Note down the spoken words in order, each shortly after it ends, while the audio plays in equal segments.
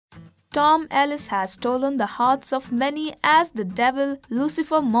Tom Ellis has stolen the hearts of many as the devil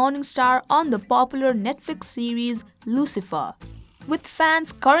Lucifer Morningstar on the popular Netflix series Lucifer. With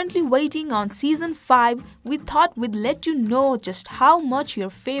fans currently waiting on season 5, we thought we'd let you know just how much your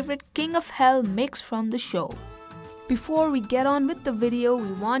favorite King of Hell makes from the show. Before we get on with the video,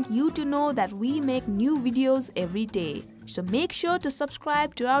 we want you to know that we make new videos every day, so make sure to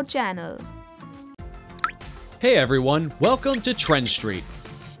subscribe to our channel. Hey everyone, welcome to Trend Street.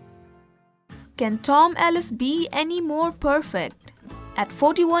 Can Tom Ellis be any more perfect? At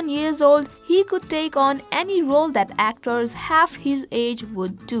 41 years old, he could take on any role that actors half his age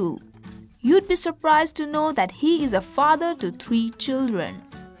would do. You'd be surprised to know that he is a father to 3 children.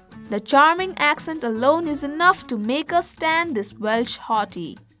 The charming accent alone is enough to make us stand this Welsh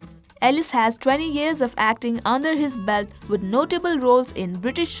hottie. Ellis has 20 years of acting under his belt with notable roles in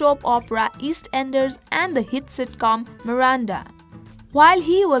British soap opera EastEnders and the hit sitcom Miranda. While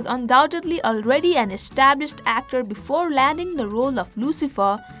he was undoubtedly already an established actor before landing the role of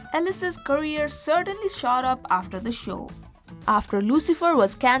Lucifer, Ellis's career certainly shot up after the show. After Lucifer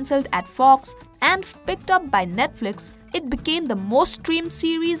was cancelled at Fox and picked up by Netflix, it became the most streamed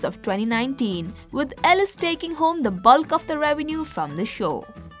series of 2019, with Ellis taking home the bulk of the revenue from the show.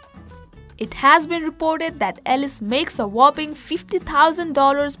 It has been reported that Ellis makes a whopping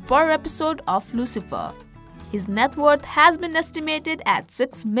 $50,000 per episode of Lucifer. His net worth has been estimated at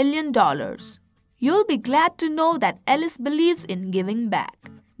 $6 million. You'll be glad to know that Ellis believes in giving back.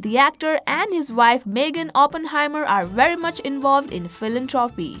 The actor and his wife Megan Oppenheimer are very much involved in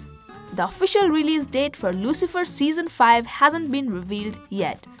philanthropy. The official release date for Lucifer Season 5 hasn't been revealed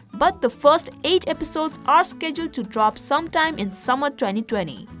yet, but the first 8 episodes are scheduled to drop sometime in summer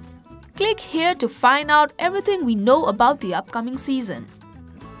 2020. Click here to find out everything we know about the upcoming season.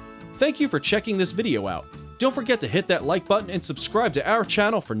 Thank you for checking this video out. Don't forget to hit that like button and subscribe to our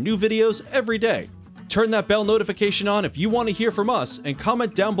channel for new videos every day. Turn that bell notification on if you want to hear from us, and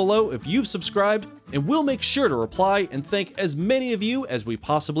comment down below if you've subscribed, and we'll make sure to reply and thank as many of you as we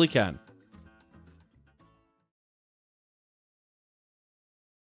possibly can.